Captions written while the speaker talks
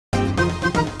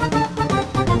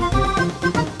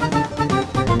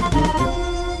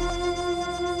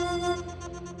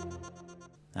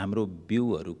हाम्रो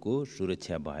बिउहरूको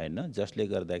सुरक्षा भएन, जसले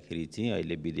गर्दाखेरि चाहिँ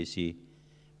अहिले विदेशी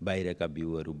बाहिरका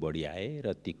बिउहरू बढी आए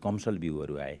र ती कमसल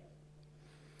बिउहरू आए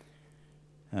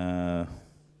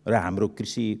र हाम्रो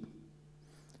कृषि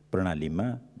प्रणालीमा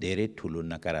धेरै ठुलो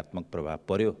नकारात्मक प्रभाव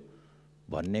पर्यो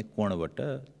भन्ने कोणबाट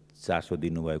चासो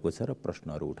दिनुभएको छ र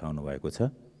प्रश्नहरू उठाउनु भएको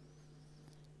छ।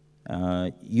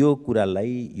 यो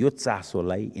कुरालाई, यो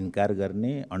चासोलाई इन्कार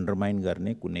गर्ने, अन्डरमाइन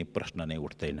गर्ने कुनै प्रश्न नै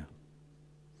उठ्दैन।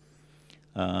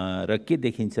 र के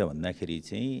देखिन्छ भन्दाखेरि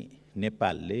चाहिँ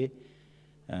नेपालले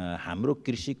हाम्रो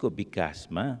कृषिको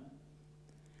विकासमा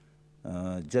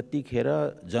जतिखेर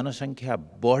जनसङ्ख्या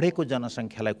बढेको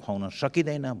जनसङ्ख्यालाई खुवाउन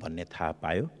सकिँदैन भन्ने थाहा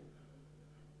पायो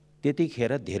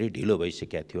त्यतिखेर धेरै ढिलो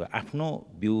भइसकेको थियो। आफ्नो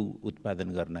बिउ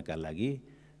उत्पादन गर्नका लागि,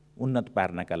 उन्नत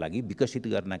पार्नका लागि, विकसित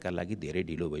गर्नका लागि धेरै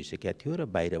ढिलो भइसकेको थियो र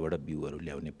बाहिरबाट बिउहरू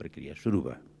ल्याउने प्रक्रिया सुरु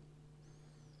भयो।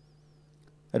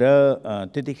 र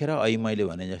त्यतिखेर अहिले मैले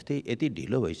भने जस्तै यति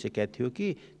ढिलो भइसकेको थियो कि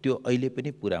त्यो अहिले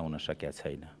पनि पुरा हुन सकेको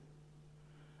छैन।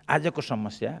 आजको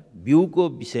समस्या बिउको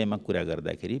विषयमा कुरा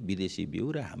गर्दाखेरि, विदेशी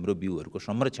बिउ र हाम्रो बिउहरूको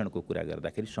संरक्षणको कुरा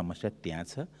गर्दाखेरि समस्या त्यहाँ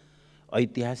छ।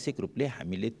 ऐतिहासिक रूपले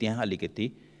हामीले त्यहाँ अलिकति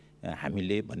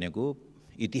हामीले भनेको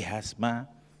इतिहासमा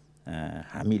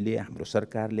हामीले, हाम्रो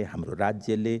सरकारले, हाम्रो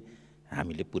राज्यले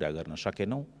हामीले पुरा गर्न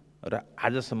सकेनौँ र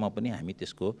आजसम्म पनि हामी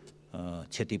त्यसको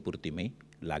क्षतिपूर्तिमै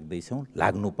लाग्दैछौँ,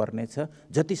 लाग्नुपर्नेछ,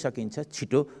 जति सकिन्छ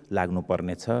छिटो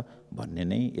लाग्नुपर्नेछ भन्ने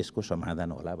नै यसको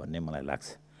समाधान होला भन्ने मलाई लाग्छ।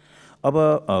 अब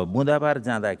बुँदाबार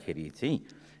जाँदाखेरि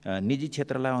चाहिँ निजी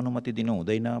क्षेत्रलाई अनुमति दिनु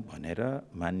हुँदैन भनेर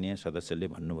माननीय सदस्यले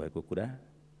भन्नुभएको कुरा,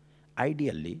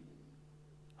 आइडियल्ली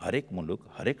हरेक मुलुक,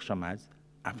 हरेक समाज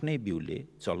आफ्नै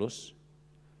बिउले चलोस्,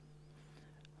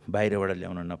 बाहिरबाट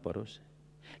ल्याउन नपरोस्,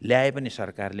 ल्याए पनि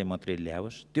सरकारले मात्रै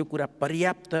ल्याओस्, त्यो कुरा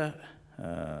पर्याप्त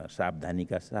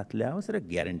सावधानीका साथ ल्याओस् र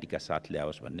ग्यारेन्टीका साथ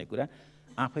ल्याओस् भन्ने कुरा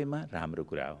आफैमा राम्रो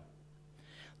कुरा हो।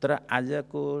 तर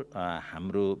आजको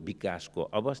हाम्रो विकासको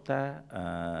अवस्था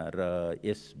र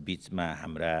यस बिचमा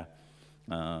हाम्रा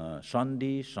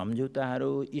सन्धि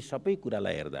सम्झौताहरू, यी सबै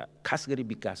कुरालाई हेर्दा, खास गरी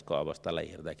विकासको अवस्थालाई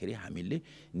हेर्दाखेरि हामीले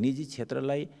निजी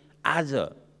क्षेत्रलाई आज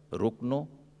रोक्नु,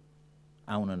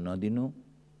 आउन नदिनु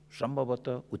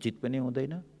सम्भवतः उचित पनि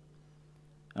हुँदैन,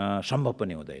 सम्भव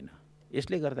पनि हुँदैन।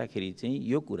 यसले गर्दाखेरि चाहिँ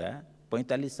यो कुरा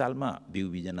 45 सालमा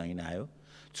बिउ बिजन ऐन आयो,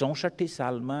 64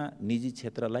 सालमा निजी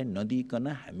क्षेत्रलाई नदिइकन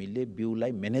हामीले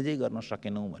बिउलाई म्यानेजै गर्न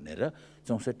सकेनौँ भनेर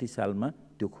 64 सालमा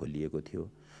त्यो खोलिएको थियो।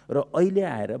 र अहिले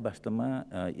आएर वास्तवमा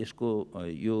यसको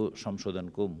यो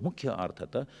संशोधनको मुख्य अर्थ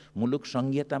त मुलुक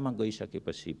संघीयतामा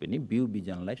गइसकेपछि पनि बिउ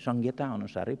बिजनलाई संघीयता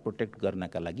अनुसारै प्रोटेक्ट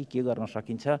गर्नका लागि के गर्न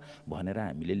सकिन्छ भनेर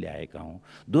हामीले ल्याएका हौँ।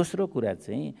 दोस्रो कुरा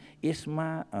चाहिँ यसमा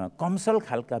कमसल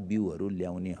खालका बिउहरू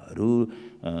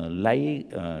ल्याउनेहरूलाई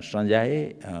सजाय,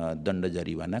 दण्ड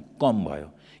जरिवाना कम भयो।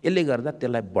 यसले गर्दा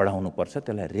त्यसलाई बढाउनुपर्छ,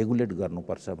 त्यसलाई रेगुलेट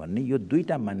गर्नुपर्छ भन्ने यो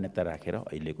दुईटा मान्यता राखेर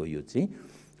अहिलेको यो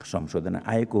चाहिँ संशोधन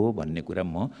आएको हो भन्ने कुरा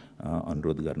म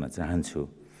अनुरोध गर्न चाहन्छु।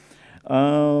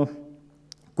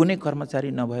 कुनै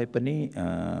कर्मचारी नभए पनि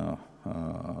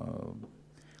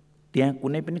त्यहाँ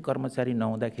कुनै पनि कर्मचारी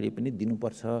नहुँदाखेरि पनि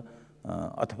दिनुपर्छ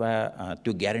अथवा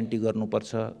त्यो ग्यारेन्टी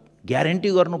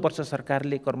गर्नुपर्छ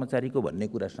सरकारले कर्मचारीको भन्ने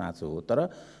कुरा साँचो हो। तर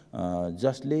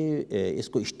जसले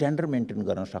यसको स्ट्यान्डर्ड मेन्टेन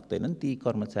गर्न सक्दैनन् ती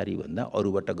कर्मचारीभन्दा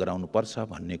अरूबाट गराउनुपर्छ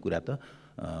भन्ने कुरा त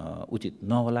उचित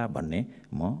नहोला भन्ने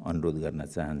म अनुरोध गर्न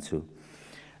चाहन्छु।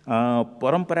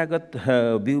 परम्परागत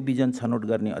बिउ बिजन छनौट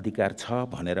गर्ने अधिकार छ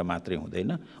भनेर मात्रै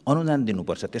हुँदैन, अनुदान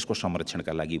दिनुपर्छ त्यसको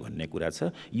संरक्षणका लागि भन्ने कुरा छ।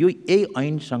 यो यही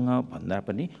ऐनसँग भन्दा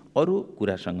पनि अरू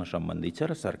कुरासँग सम्बन्धित छ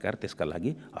र सरकार त्यसका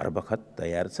लागि हरबखत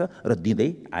तयार छ र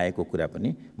दिँदै आएको कुरा पनि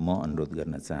म अनुरोध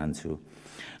गर्न चाहन्छु।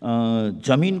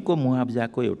 जमिनको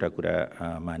मुआब्जाको एउटा कुरा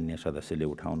मान्य सदस्यले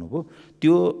उठाउनु भयो,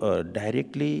 त्यो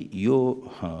डाइरेक्टली यो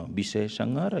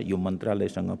विषयसँग र यो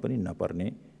मन्त्रालयसँग पनि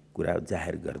नपर्ने कुरा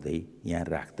जाहेर गर्दै यहाँ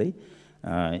राख्दै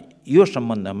यो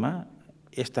सम्बन्धमा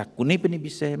यस्ता कुनै पनि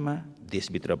विषयमा,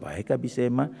 देशभित्र भएका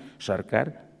विषयमा सरकार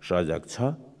सजग छ,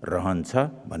 रहन्छ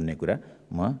भन्ने कुरा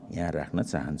म यहाँ राख्न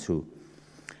चाहन्छु।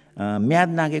 म्याद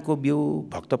नागेको बिउ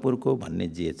भक्तपुरको भन्ने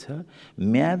जे छ,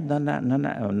 म्याद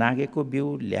नागेको बिउ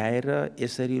ल्याएर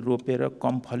यसरी रोपेर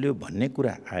कम फल्यो भन्ने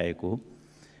कुरा आएको,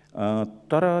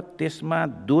 तर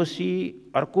त्यसमा दोषी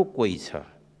अर्को कोही छ,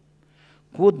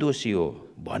 को दोषी हो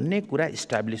भन्ने कुरा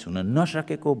इस्टाब्लिस हुन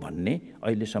नसकेको भन्ने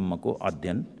अहिलेसम्मको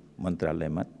अध्ययन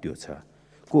मन्त्रालयमा त्यो छ।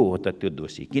 को हो त त्यो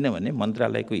दोषी? किनभने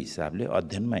मन्त्रालयको हिसाबले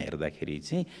अध्ययनमा हेर्दाखेरि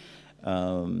चाहिँ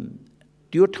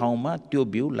त्यो ठाउँमा त्यो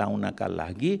बिउ लाउनका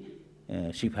लागि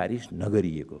सिफारिस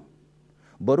नगरिएको,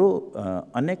 बरु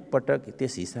अनेक पटक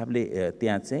त्यस हिसाबले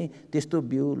त्यहाँ चाहिँ त्यस्तो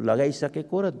बिउ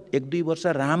लगाइसकेको र 1-2 वर्ष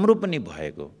राम्रो पनि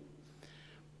भएको,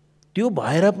 त्यो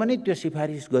भएर पनि त्यो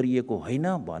सिफारिस गरिएको होइन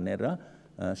भनेर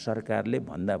सरकारले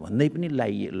भन्दै पनि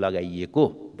लगाइएको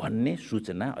भन्ने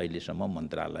सूचना अहिलेसम्म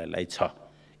मन्त्रालयलाई छ।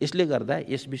 यसले गर्दा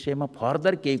यस विषयमा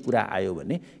फर्दर केही कुरा आयो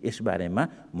भने यसबारेमा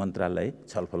मन्त्रालय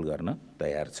छलफल गर्न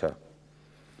तयार छ।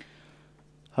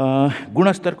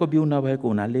 गुणस्तरको बिउ नभएको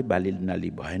हुनाले बाली नाली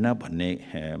भएन भन्ने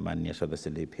माननीय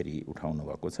सदस्यले फेरि उठाउनु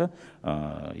भएको छ।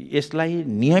 यसलाई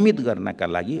नियमित गर्नका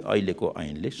लागि अहिलेको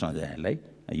ऐनले सजायलाई,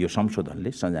 यो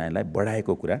संशोधनले सजायलाई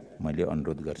बढाएको कुरा मैले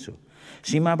अनुरोध गर्छु।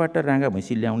 सीमाबाट राँगा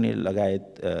भैँसी ल्याउने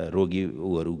लगायत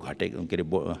रोगीहरू के अरे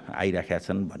आइराखेका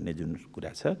छन् भन्ने जुन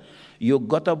कुरा छ, यो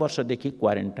गत वर्षदेखि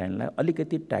क्वारेन्टाइनलाई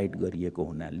अलिकति टाइट गरिएको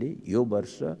हुनाले यो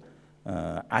वर्ष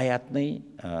आयात नै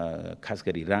खास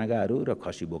गरी राँगाहरू र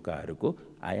खसी बोकाहरूको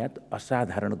आयात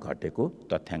असाधारण घटेको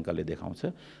तथ्याङ्कले देखाउँछ।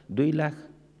 2 लाख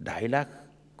 2.5 लाख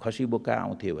खसी बोका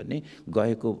आउँथ्यो भने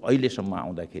गएको अहिलेसम्म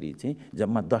आउँदाखेरि चाहिँ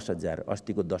जम्मा 10,000,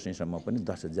 अस्तिको दशैँसम्म पनि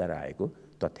 10,000 आएको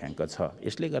तथ्याङ्क छ।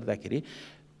 यसले गर्दाखेरि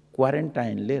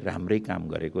क्वारेन्टाइनले राम्रै काम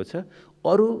गरेको छ।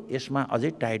 अरू यसमा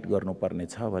अझै टाइट गर्नुपर्ने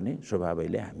छ भने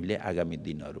स्वभावैले हामीले आगामी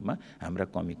दिनहरूमा हाम्रा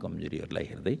कमी कमजोरीहरूलाई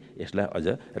हेर्दै यसलाई अझ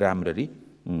राम्ररी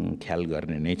ख्याल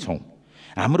गर्ने नै छौँ।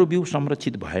 हाम्रो बिउ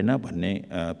संरक्षित भएन भन्ने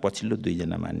पछिल्लो 2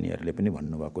 जना मान्यहरूले पनि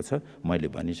भन्नुभएको छ। मैले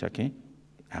भनिसकेँ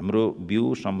हाम्रो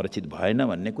बिउ संरक्षित भएन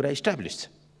भन्ने कुरा इस्टाब्लिस छ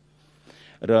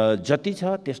र जति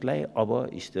छ त्यसलाई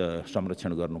अब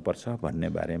संरक्षण गर्नुपर्छ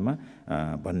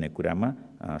भन्ने कुरामा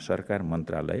सरकार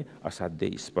मन्त्रालय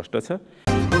असाध्यै स्पष्ट छ।